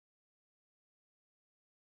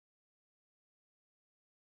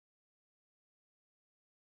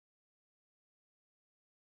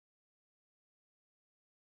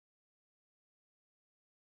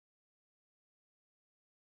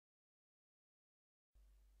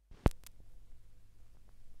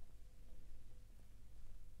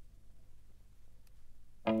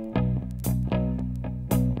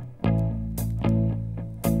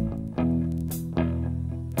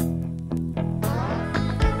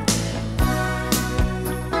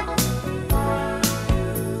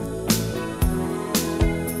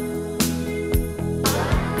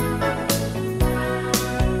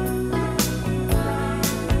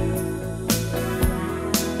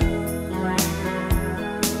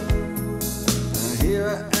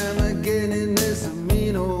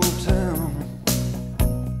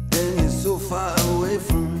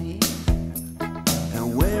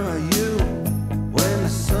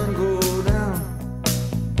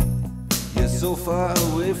so far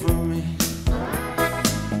away from me.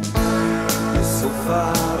 You're so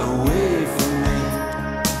far away from me.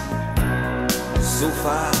 So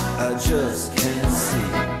far I just can't see.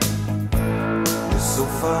 You're so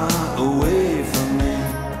far away from me.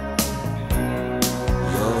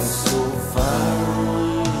 You're so far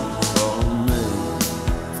away from me.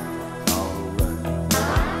 Alright.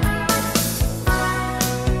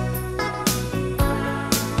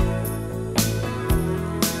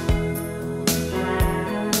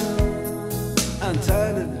 I'm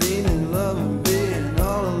tired of being in love and being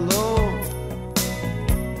all alone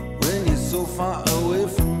when you're so far away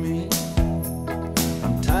from me.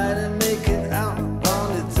 I'm tired of making out on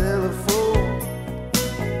the telephone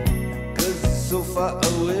 'cause you're so far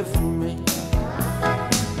away from me.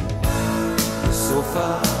 You're so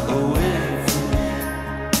far away from me.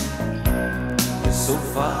 You're so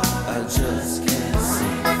far I just can't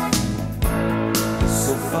see. You're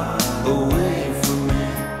so far away from me.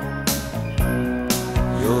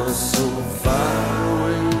 You're so far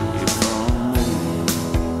away from me.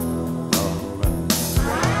 Alright.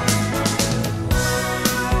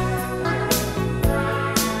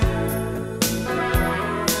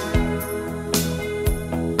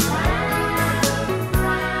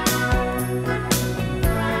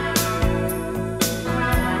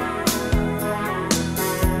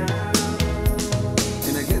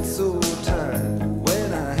 And I get so tired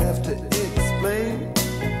when I have to explain.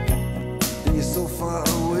 And you're so far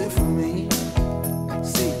away from me.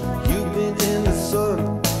 See, you've been in the sun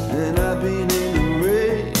and I've been in the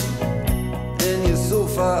rain, and you're so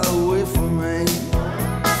far away from me.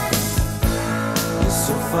 You're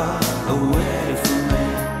so far away from me.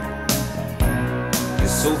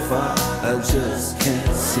 You're so far I just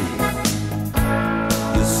can't see.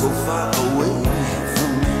 You're so far away